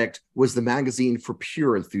Mac Addict was the magazine for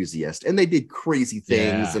pure enthusiasts, and they did crazy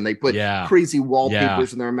things and they put crazy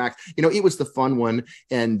wallpapers in their Mac. It was the fun one.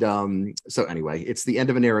 And so anyway, it's the end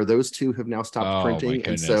of an era. Those two have now stopped printing,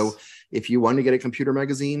 and so if you want to get a computer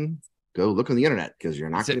magazine, go look on the internet, because you're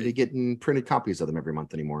not going to be getting printed copies of them every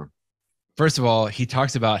month anymore. First of all, he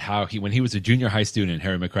talks about how when he was a junior high student,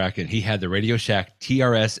 Harry McCracken, he had the Radio Shack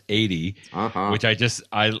TRS-80, which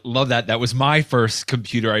I love that. That was my first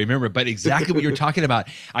computer, I remember. But exactly what you're talking about,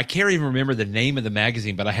 I can't even remember the name of the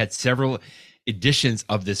magazine, but I had several editions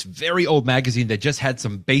of this very old magazine that just had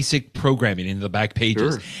some basic programming in the back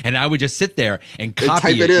pages. And I would just sit there and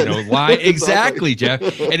copy it. Why? Exactly, Jeff.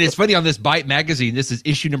 And it's funny, on this Byte magazine, this is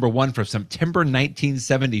issue number 1 from September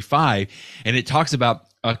 1975. And it talks about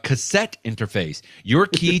a cassette interface, your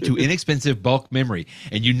key to inexpensive bulk memory.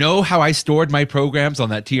 And you know how I stored my programs on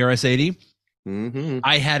that TRS-80?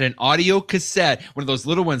 I had an audio cassette, one of those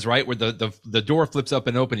little ones, right, where the door flips up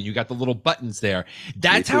and open and you got the little buttons there.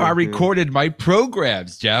 That's how I recorded my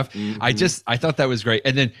programs, Jeff. I thought that was great.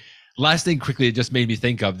 And then last thing quickly, it just made me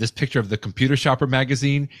think of this picture of the Computer Shopper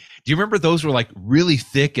magazine. Do you remember those were like really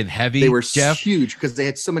thick and heavy? They were Jeff? Huge because they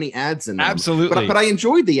had so many ads in them. Absolutely. But I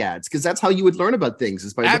enjoyed the ads because that's how you would learn about things,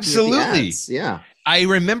 is by looking at the ads. Yeah. I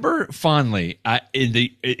remember fondly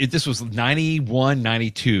this was 91,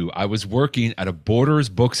 92. I was working at a Borders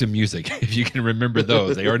Books and Music, if you can remember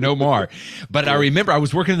those. They are no more. But I remember I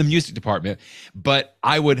was working in the music department, but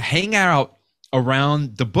I would hang out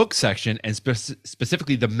around the book section and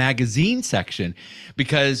specifically the magazine section,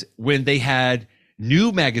 because when they had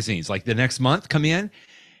new magazines like the next month come in,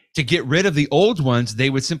 to get rid of the old ones,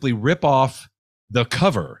 they would simply rip off the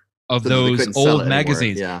cover of those old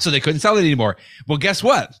magazines. So they couldn't sell it anymore. Well, guess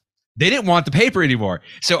what? They didn't want the paper anymore.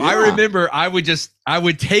 So I remember I would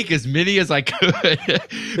take as many as I could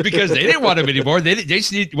because they didn't want them anymore. They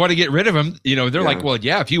just want to get rid of them. They're like, well,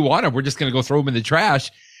 yeah, if you want them, we're just going to go throw them in the trash.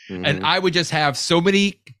 And I would just have so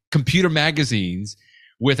many computer magazines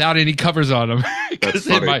without any covers on them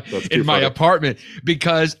in my apartment,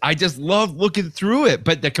 because I just love looking through it.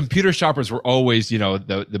 But the Computer Shoppers were always,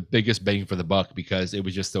 the biggest bang for the buck, because it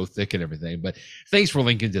was just so thick and everything. But thanks for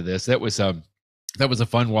linking to this. That was a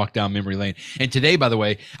fun walk down memory lane. And today, by the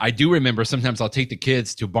way, I do remember sometimes I'll take the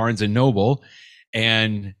kids to Barnes and Noble,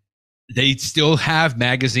 and they still have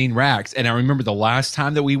magazine racks. And I remember the last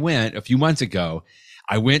time that we went a few months ago,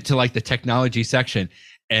 I went to like the technology section,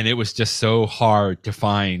 and it was just so hard to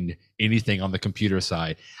find anything on the computer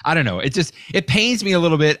side. I don't know. It pains me a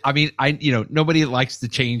little bit. I mean, nobody likes to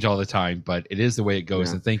change all the time, but it is the way it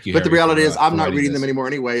goes. And thank you. But Harry, the reality is I'm not reading them anymore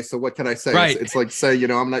anyway. So what can I say? Right. It's like, say,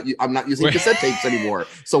 I'm not using cassette tapes anymore.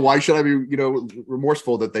 So why should I be,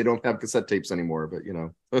 remorseful that they don't have cassette tapes anymore? But,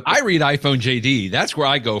 I read iPhone JD. That's where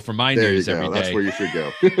I go for my news every day. That's where you should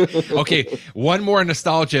go. Okay. One more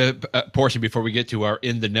nostalgia portion before we get to our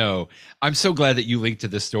In the Know. I'm so glad that you linked to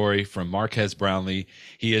this story from Marques Brownlee.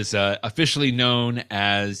 He is officially known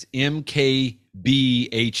as MKBHD,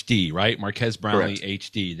 right? Marques Brownlee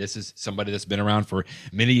HD. This is somebody that's been around for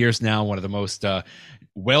many years now. One of the most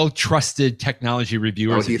well-trusted technology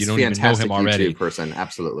reviewers. If you don't even know him already. YouTube person,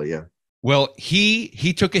 absolutely, yeah. Well,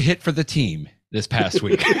 he took a hit for the team this past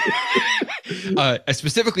week.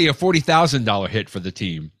 Specifically a $40,000 hit for the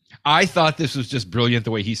team. I thought this was just brilliant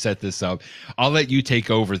the way he set this up. I'll let you take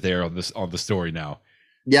over there on the story now.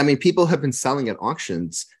 Yeah, I mean, people have been selling at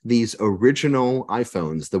auctions these original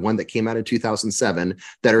iPhones, the one that came out in 2007,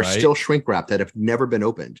 that are still shrink wrapped, that have never been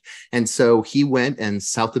opened. And so he went, and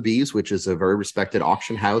Sotheby's, which is a very respected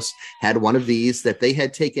auction house, had one of these that they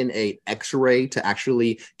had taken a X-ray to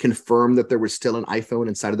actually confirm that there was still an iPhone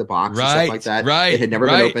inside of the box and stuff like that. It had never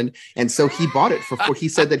been opened. And so he bought it for, he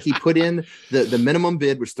said that he put in the minimum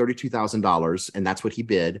bid was $32,000, and that's what he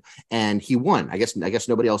bid. And he won. I guess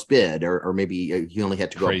nobody else bid, or maybe he only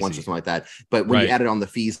had to go up once or something like that. But when you added on the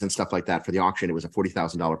fees and stuff like that for the auction, it was a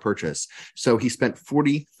 $40,000 purchase. So he spent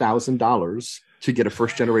 $40,000 to get a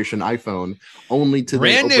first generation iPhone, only to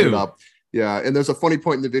then open it up. Yeah, and there's a funny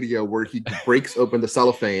point in the video where he breaks open the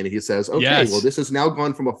cellophane and he says, "Okay, well, this has now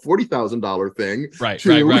gone from a $40,000 thing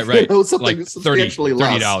to you know, something like substantially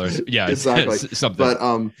less." $30. Yeah, exactly. Something.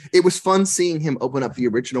 But it was fun seeing him open up the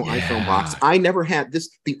original iPhone box. I never had this.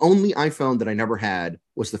 The only iPhone that I never had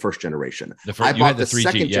was the first generation. I bought the 3G,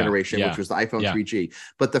 second generation, which was the iPhone 3G.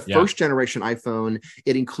 But the first generation iPhone,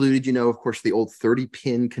 it included, you know, of course, the old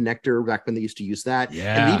 30-pin connector back when they used to use that.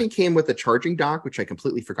 And it even came with a charging dock, which I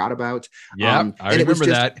completely forgot about. I remember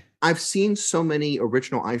that. I've seen so many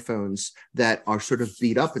original iPhones that are sort of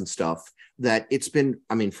beat up and stuff that it's been,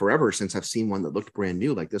 I mean, forever since I've seen one that looked brand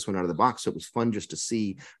new like this one out of the box. So it was fun just to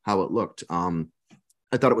see how it looked.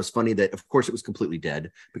 I thought it was funny that, of course, it was completely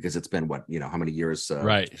dead because it's been what, you know, how many years?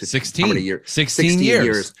 16. How many years? 16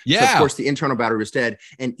 years. Yeah. So of course, the internal battery was dead.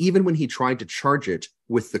 And even when he tried to charge it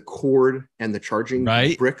with the cord and the charging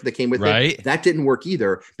brick that came with it, that didn't work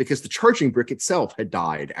either because the charging brick itself had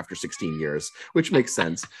died after 16 years, which makes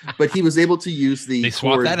sense. But he was able to use the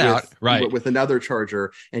cord with another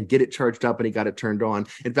charger and get it charged up, and he got it turned on.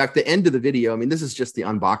 In fact, the end of the video, I mean, this is just the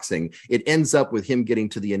unboxing. It ends up with him getting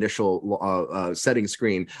to the initial setting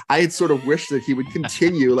screen. I had sort of wished that he would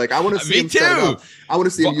continue. Like, I want to see him set it up. I want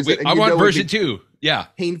to see him use it. And I want version 2. Yeah,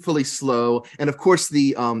 painfully slow, and of course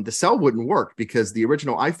the cell wouldn't work because the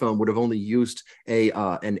original iPhone would have only used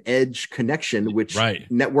an edge connection, which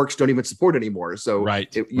networks don't even support anymore. So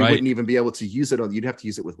you wouldn't even be able to use it on. You'd have to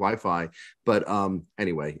use it with Wi-Fi. But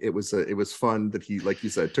anyway, it was fun that he, like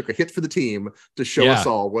you said, took a hit for the team to show us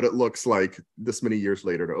all what it looks like this many years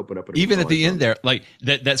later to open up. Even at the end there, like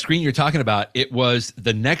that screen you're talking about, it was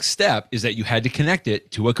the next step is that you had to connect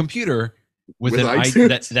it to a computer with an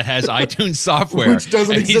that has iTunes software, which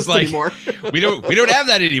doesn't exist anymore. we don't have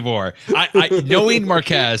that anymore. I knowing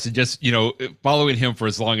Marques and just, you know, following him for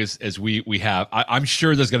as long as we have, I'm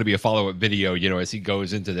sure there's going to be a follow-up video, you know, as he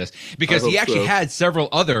goes into this, because he actually had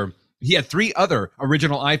he had 3 other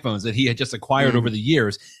original iPhones that he had just acquired over the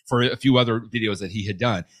years for a few other videos that he had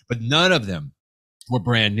done, but none of them were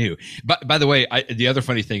brand new. But by the way, the other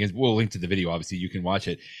funny thing is, we'll link to the video. Obviously, you can watch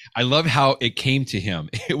it. I love how it came to him.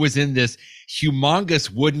 It was in this humongous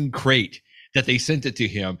wooden crate that they sent it to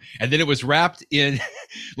him, and then it was wrapped in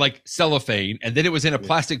like cellophane, and then it was in a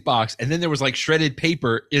plastic box, and then there was like shredded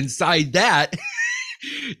paper inside that.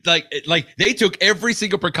 like they took every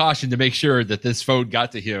single precaution to make sure that this phone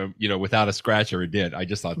got to him, you know, without a scratch or a dent. I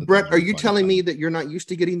just thought that. Brett, are you telling me that you're not used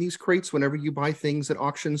to getting these crates whenever you buy things at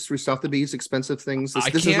auctions through Sotheby's, expensive things?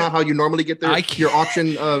 This is not how you normally get your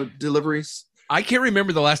auction deliveries? I can't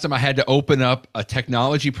remember the last time I had to open up a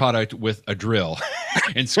technology product with a drill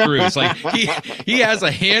and screws. Like he has a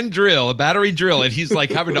hand drill, a battery drill, and he's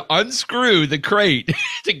like having to unscrew the crate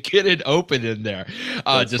to get it open in there.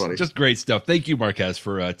 Just great stuff. Thank you, Marques,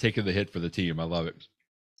 for taking the hit for the team. I love it.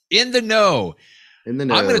 In the know. I'm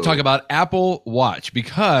going to talk about Apple Watch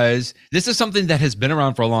because this is something that has been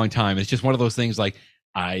around for a long time. It's just one of those things like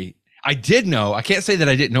I did know. I can't say that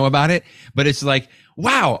I didn't know about it, but it's like,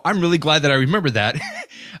 wow, I'm really glad that I remember that.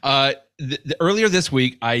 Earlier this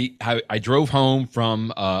week, I drove home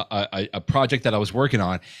from a project that I was working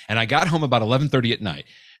on, and I got home about 11:30 at night.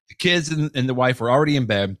 The kids and the wife were already in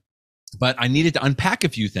bed, but I needed to unpack a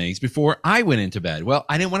few things before I went into bed. Well,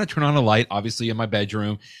 I didn't want to turn on a light, obviously, in my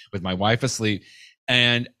bedroom with my wife asleep.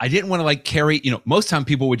 And I didn't want to like carry, you know, most time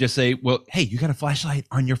people would just say, well, hey, you got a flashlight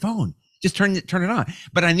on your phone. Just turn it on.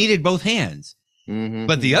 But I needed both hands. Mm-hmm.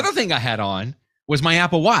 But the other thing I had on was my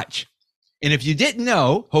Apple Watch. And if you didn't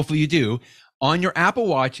know, hopefully you do, on your Apple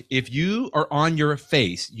Watch, if you are on your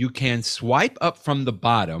face, you can swipe up from the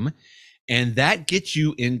bottom, and that gets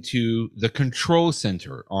you into the control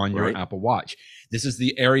center on your Apple Watch. This is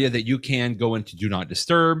the area that you can go into Do Not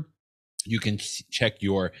Disturb. You can check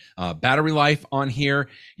your battery life on here.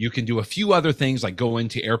 You can do a few other things like go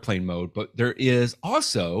into airplane mode, but there is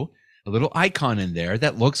also a little icon in there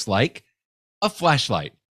that looks like a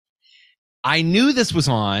flashlight. I knew this was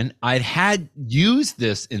on. I'd had used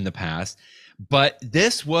this in the past, but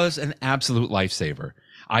this was an absolute lifesaver.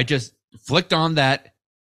 I just flicked on that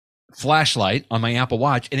flashlight on my Apple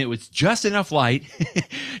Watch, and it was just enough light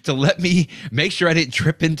to let me make sure I didn't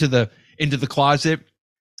trip into the closet.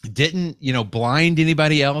 Didn't, blind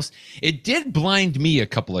anybody else. It did blind me a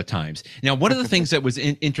couple of times. Now, one of the things that was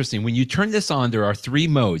interesting, when you turn this on, there are 3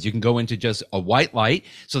 modes. You can go into just a white light.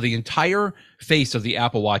 So the entire face of the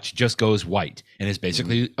Apple Watch just goes white and is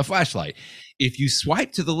basically a flashlight. If you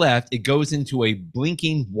swipe to the left, it goes into a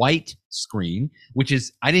blinking white screen, which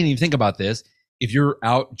is, I didn't even think about this. If you're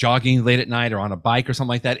out jogging late at night or on a bike or something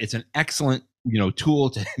like that, it's an excellent, tool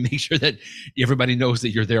to make sure that everybody knows that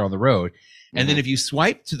you're there on the road. And then if you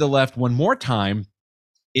swipe to the left one more time,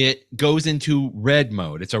 it goes into red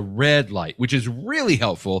mode. It's a red light, which is really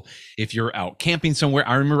helpful if you're out camping somewhere.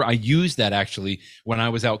 I remember I used that actually when I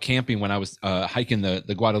was out camping, when I was hiking the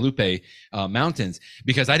Guadalupe mountains,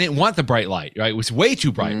 because I didn't want the bright light, right? It was way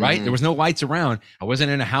too bright, right? There was no lights around. I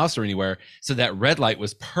wasn't in a house or anywhere. So that red light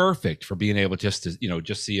was perfect for being able just to,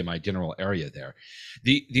 just see in my general area there.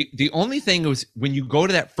 The only thing was when you go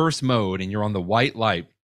to that first mode and you're on the white light,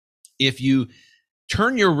 if you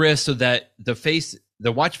turn your wrist so that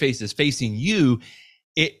the watch face is facing you,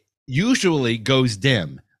 it usually goes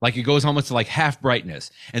dim. Like it goes almost to like half brightness.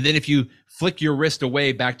 And then if you flick your wrist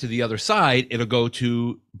away back to the other side, it'll go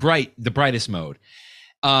to the brightest mode.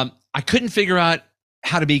 I couldn't figure out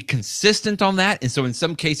how to be consistent on that. And so in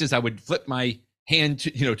some cases I would flip my hand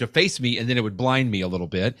to face me, and then it would blind me a little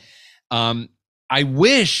bit. I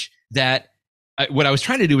wish that what I was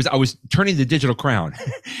trying to do is I was turning the digital crown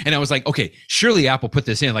and I was like, okay, surely Apple put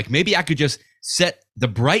this in. Like maybe I could just set the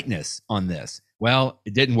brightness on this. Well,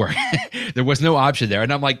 it didn't work. There was no option there.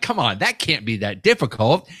 And I'm like, come on, that can't be that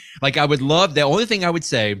difficult. Like I would love, the only thing I would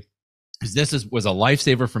say is this was a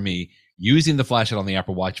lifesaver for me using the flashlight on the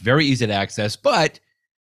Apple Watch, very easy to access, but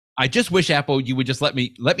I just wish Apple, you would just let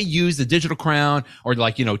me use the digital crown, or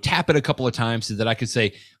tap it a couple of times so that I could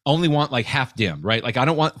say, only want like half dim, right? Like I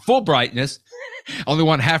don't want full brightness, only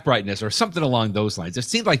want half brightness or something along those lines. It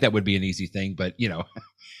seemed like that would be an easy thing, but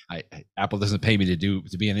Apple doesn't pay me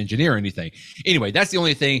to be an engineer or anything. Anyway, that's the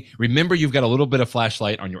only thing. Remember, you've got a little bit of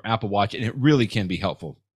flashlight on your Apple Watch, and it really can be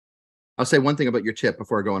helpful. I'll say one thing about your tip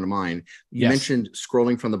before I go into mine. You mentioned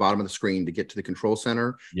scrolling from the bottom of the screen to get to the control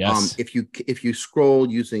center. Yes. If you scroll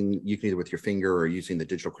you can either with your finger or using the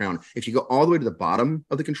digital crown. If you go all the way to the bottom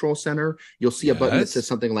of the control center, you'll see a button that says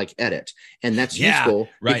something like edit. And that's useful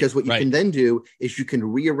because what you can then do is you can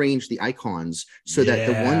rearrange the icons so that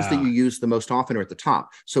the ones that you use the most often are at the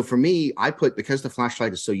top. So for me, because the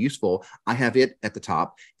flashlight is so useful, I have it at the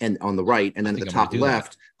top and on the right, and then at the top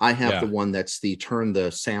left, I have the one that's the turn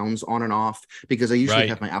the sounds on and off, because I usually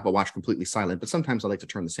have my Apple Watch completely silent, but sometimes I like to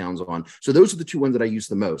turn the sounds on. So those are the 2 ones that I use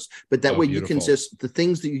the most. But that way you can just, the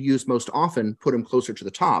things that you use most often, put them closer to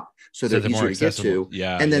the top so they're easier to get to.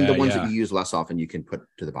 And then the ones that you use less often, you can put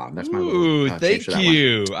to the bottom. That's my little thank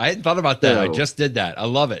you. I hadn't thought about that. I just did that. I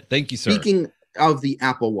love it. Thank you, sir. Speaking of the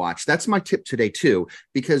Apple Watch, that's my tip today too,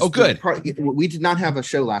 because we did not have a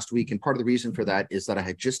show last week, and part of the reason for that is that I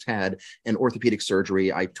had just had an orthopedic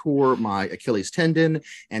surgery. I tore my Achilles tendon,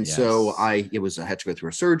 and so I had to go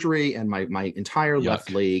through a surgery, and my entire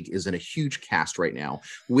left leg is in a huge cast right now,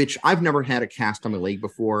 which I've never had a cast on my leg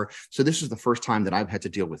before. So this is the first time that I've had to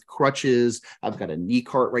deal with crutches. I've got a knee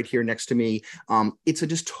cart right here next to me. It's a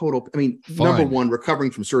just total, number one, recovering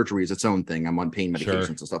from surgery is its own thing. I'm on pain medications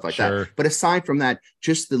and stuff like that. But aside from that,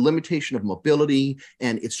 just the limitation of mobility,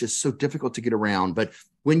 and it's just so difficult to get around. But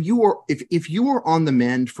when you are, if you are on the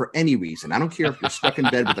mend for any reason, I don't care if you're stuck in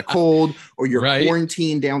bed with a cold, or you're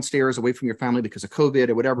quarantined downstairs away from your family because of COVID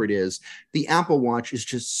or whatever it is, the Apple Watch is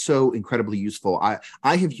just so incredibly useful.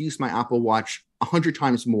 I have used my Apple Watch 100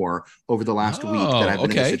 times more over the last week that I've been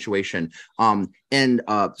in this situation. So,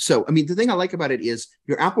 the thing I like about it is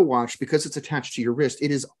your Apple Watch, because it's attached to your wrist,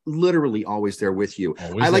 it is literally always there with you.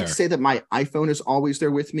 I like to say that my iPhone is always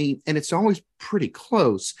there with me, and it's always pretty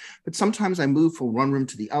close, but sometimes I move from one room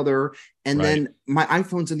to the other, and then my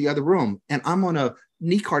iPhone's in the other room, and I'm on a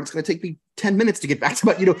knee cart. It's going to take me 10 minutes to get back to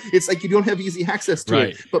it. It's like you don't have easy access to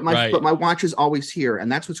it, but my watch is always here.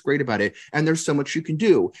 And that's what's great about it. And there's so much you can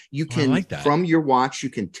do. You can, from your watch, you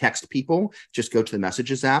can text people, just go to the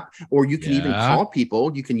messages app, or you can even call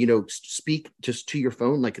people. You can, speak just to your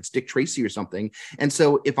phone, like it's Dick Tracy or something. And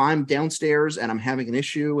so if I'm downstairs and I'm having an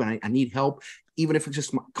issue and I need help, even if it's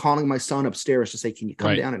just calling my son upstairs to say, can you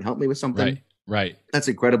come down and help me with something? That's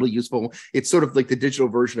incredibly useful. It's sort of like the digital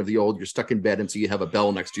version of the old, you're stuck in bed, and so you have a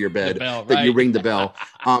bell next to your bed you ring the bell.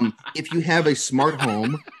 If you have a smart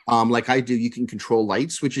home, Like I do, you can control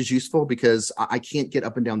lights, which is useful because I can't get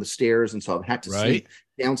up and down the stairs, and so I've had to sleep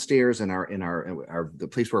downstairs in the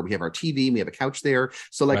place where we have our TV. We have a couch there,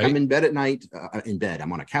 so like I'm in bed at night.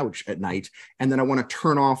 I'm on a couch at night, and then I want to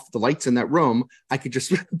turn off the lights in that room. I could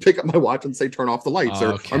just pick up my watch and say turn off the lights,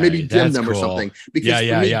 or maybe dim them or something. Because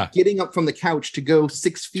for me, getting up from the couch to go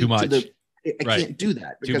 6 feet to the I can't do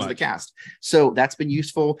that because of the cast. So that's been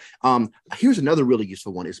useful. Here's another really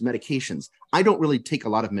useful one is medications. I don't really take a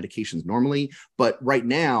lot of medications normally, but right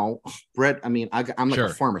now, Brett, I mean, I'm like a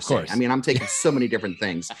pharmacy. I mean, I'm taking so many different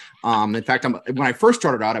things. In fact, when I first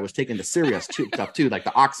started out, I was taking the serious stuff too, like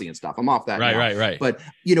the Oxy and stuff. I'm off that now. Right. But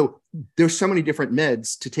you know, there's so many different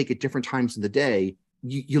meds to take at different times in the day.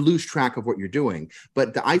 You lose track of what you're doing.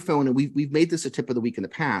 But the iPhone, and we've made this a tip of the week in the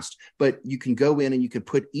past, but you can go in and you can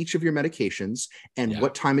put each of your medications and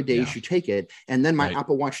what time of day you should take it. And then my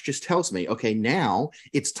Apple Watch just tells me, okay, now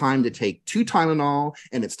it's time to take 2 Tylenol,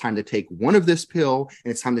 and it's time to take 1 of this pill,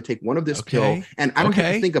 and it's time to take 1 of this pill. And I don't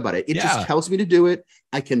have to think about it. It just tells me to do it.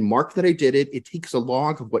 I can mark that I did it. It takes a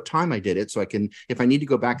log of what time I did it. So I can, if I need to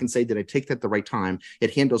go back and say, did I take that the right time?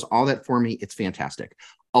 It handles all that for me. It's fantastic.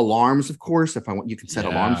 Alarms, of course, if I want, you can set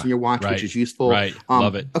alarms on your watch, which is useful.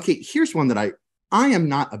 Love it. Okay, here's one that I am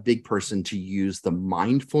not a big person to use the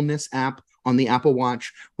mindfulness app on the Apple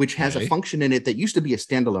Watch, which has a function in it that used to be a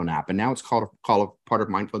standalone app, and now it's called part of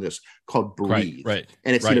mindfulness called Breathe.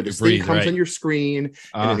 And it's this thing comes on your screen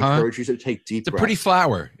and it encourages you to take deep breaths. It's a pretty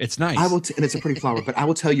flower. It's nice. And it's a pretty flower. But I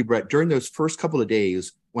will tell you, Brett, during those first couple of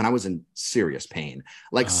days when I was in serious pain,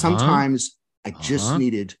 like sometimes I just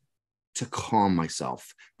needed to calm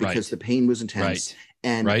myself because the pain was intense.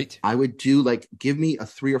 And I would do give me a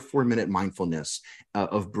 3 or 4 minute mindfulness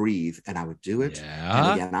of breathe, and I would do it.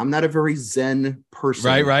 And again, I'm not a very Zen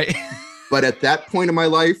person. But at that point in my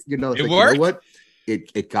life, you know, it worked. You know what?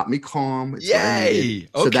 It got me calm. It's Yay!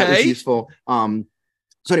 So that was useful.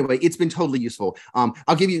 So anyway, it's been totally useful.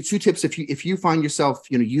 I'll give you 2 tips if you find yourself,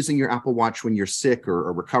 you know, using your Apple Watch when you're sick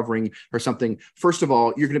or recovering or something. First of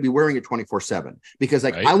all, you're going to be wearing it 24/7 because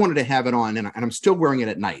I wanted to have it on and I'm still wearing it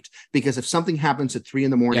at night because if something happens at 3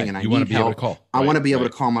 a.m. and I need help, I want to be able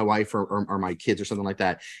to call my wife or my kids or something like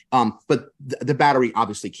that. But the battery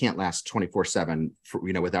obviously can't last 24/7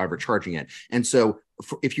 without ever charging it. And so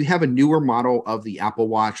if you have a newer model of the Apple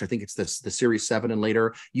Watch, I think it's the Series 7 and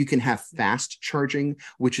later, you can have fast charging,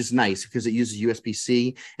 which is nice because it uses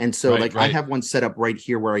USB-C. And so I have one set up right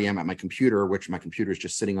here where I am at my computer, which my computer is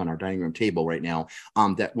just sitting on our dining room table right now,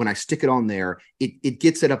 that when I stick it on there, it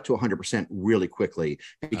gets it up to 100% really quickly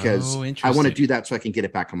because I want to do that so I can get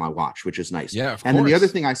it back on my watch, which is nice. Yeah, of course. Then the other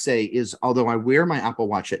thing I say is, although I wear my Apple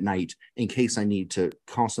Watch at night in case I need to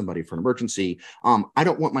call somebody for an emergency, I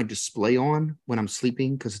don't want my display on when I'm sleeping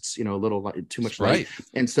because it's, you know, a little too much light.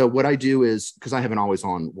 And so what I do is, because I have an always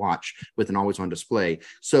on watch with an always on display.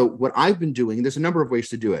 So what I've been doing, there's a number of ways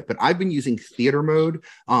to do it, but I've been using theater mode,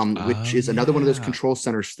 which is another one of those control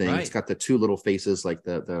centers things. It's got the 2 little faces, like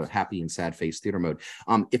the happy and sad face theater mode.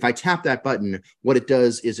 If I tap that button, what it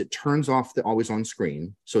does is it turns off the always on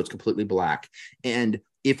screen. So it's completely black. And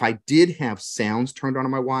if I did have sounds turned on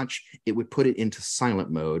my watch, it would put it into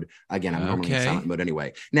silent mode. Again, I'm normally in silent mode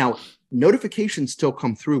anyway. Now, notifications still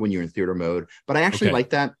come through when you're in theater mode, but I actually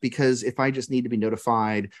like that because if I just need to be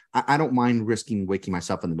notified, I don't mind risking waking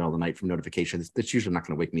myself in the middle of the night from notifications. That's usually not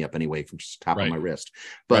going to wake me up anyway from just top of my wrist.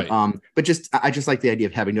 But I just like the idea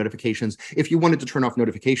of having notifications. If you wanted to turn off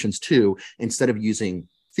notifications too, instead of using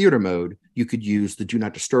theater mode, you could use the do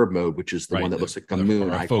not disturb mode, which is the one that looks like a moon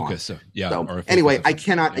icon. Focus. So anyway, I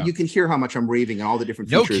cannot, you can hear how much I'm raving and all the different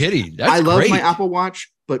features. No kidding. That's I love great. my Apple Watch,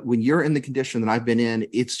 but when you're in the condition that I've been in,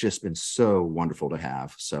 it's just been so wonderful to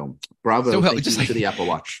have. So bravo thank you to the Apple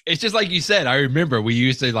Watch. It's just like you said, I remember we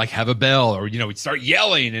used to have a bell or, we'd start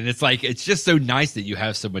yelling and it's just so nice that you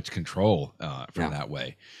have so much control from that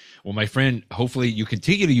way. Well, my friend, hopefully you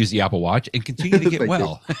continue to use the Apple Watch and continue to get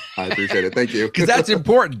well. I appreciate it. Thank you. Because that's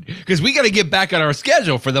important. Because we got to get back on our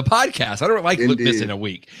schedule for the podcast. I don't like missing a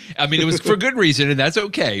week. I mean, it was for good reason, and that's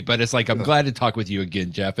okay. But it's I'm glad to talk with you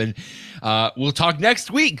again, Jeff. And we'll talk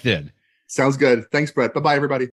next week then. Sounds good. Thanks, Brett. Bye-bye, everybody.